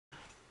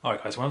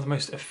Alright guys, one of the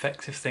most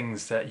effective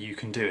things that you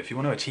can do if you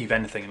want to achieve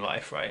anything in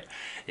life, right,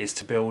 is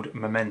to build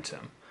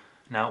momentum.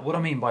 Now, what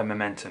I mean by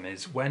momentum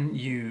is when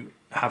you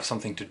have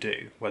something to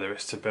do, whether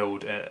it's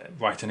to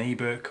write an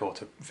ebook or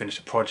to finish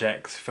a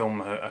project, film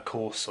a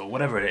course or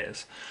whatever it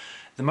is,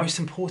 the most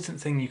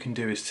important thing you can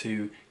do is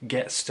to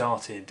get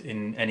started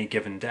in any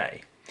given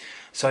day.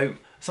 So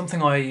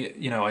something I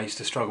used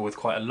to struggle with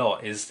quite a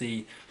lot is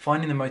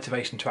finding the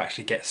motivation to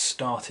actually get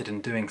started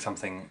and doing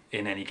something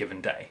in any given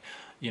day.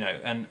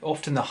 And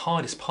often the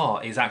hardest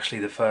part is actually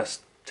the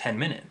first 10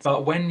 minutes.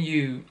 But when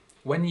you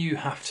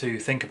have to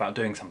think about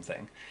doing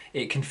something,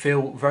 it can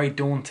feel very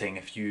daunting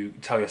if you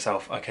tell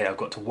yourself, okay, I've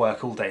got to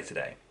work all day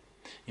today.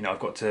 I've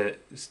got to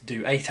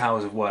do 8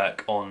 hours of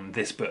work on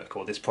this book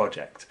or this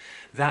project.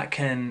 That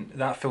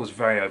feels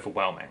very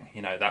overwhelming.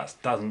 That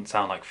doesn't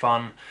sound like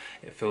fun.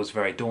 It feels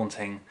very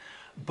daunting.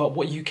 But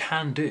what you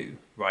can do,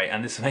 right,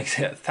 and this makes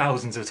it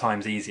thousands of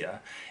times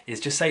easier, is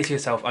just say to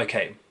yourself,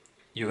 okay,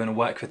 you're going to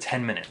work for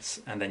 10 minutes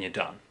and then you're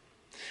done.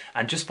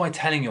 And just by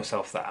telling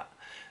yourself that,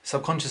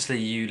 subconsciously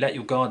you let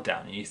your guard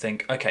down and you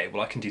think, okay,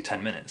 well I can do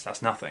 10 minutes,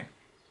 that's nothing.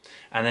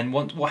 And then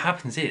what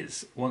happens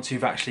is, once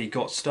you've actually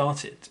got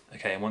started,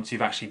 okay, and once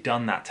you've actually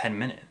done that 10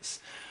 minutes,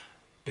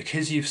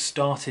 because you've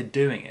started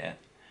doing it,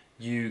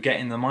 you get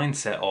in the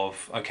mindset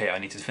of, okay, I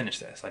need to finish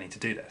this, I need to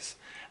do this.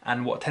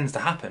 And what tends to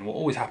happen, what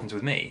always happens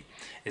with me,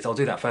 is I'll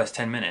do that first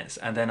 10 minutes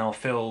and then I'll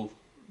feel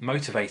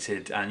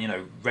motivated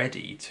and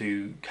ready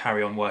to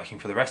carry on working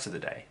for the rest of the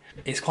day.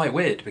 It's quite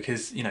weird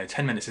because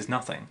 10 minutes is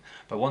nothing,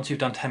 but once you've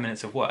done 10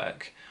 minutes of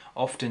work,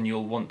 often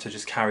you'll want to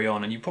just carry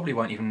on and you probably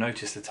won't even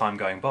notice the time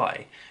going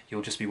by.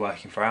 You'll just be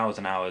working for hours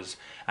and hours.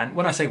 And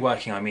when I say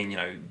working, I mean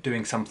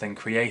doing something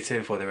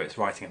creative, whether it's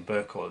writing a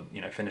book or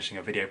finishing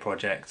a video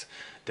project,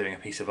 doing a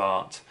piece of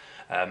art,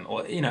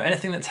 or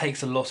anything that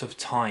takes a lot of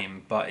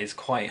time but is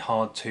quite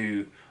hard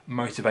to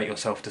motivate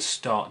yourself to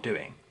start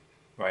doing.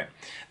 Right,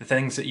 the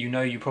things that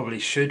you probably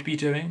should be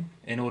doing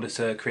in order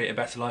to create a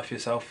better life for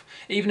yourself,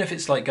 even if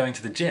it's like going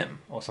to the gym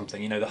or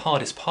something, the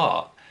hardest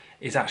part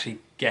is actually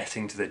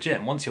getting to the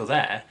gym. Once you're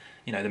there,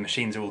 the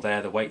machines are all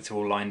there, the weights are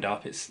all lined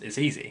up, it's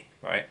easy,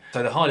 right?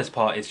 So the hardest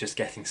part is just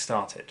getting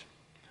started.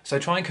 So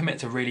try and commit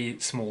to really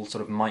small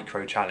sort of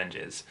micro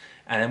challenges,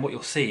 and then what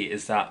you'll see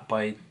is that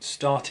by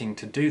starting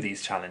to do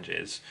these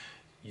challenges,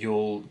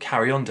 you'll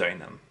carry on doing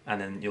them, and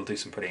then you'll do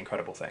some pretty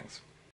incredible things.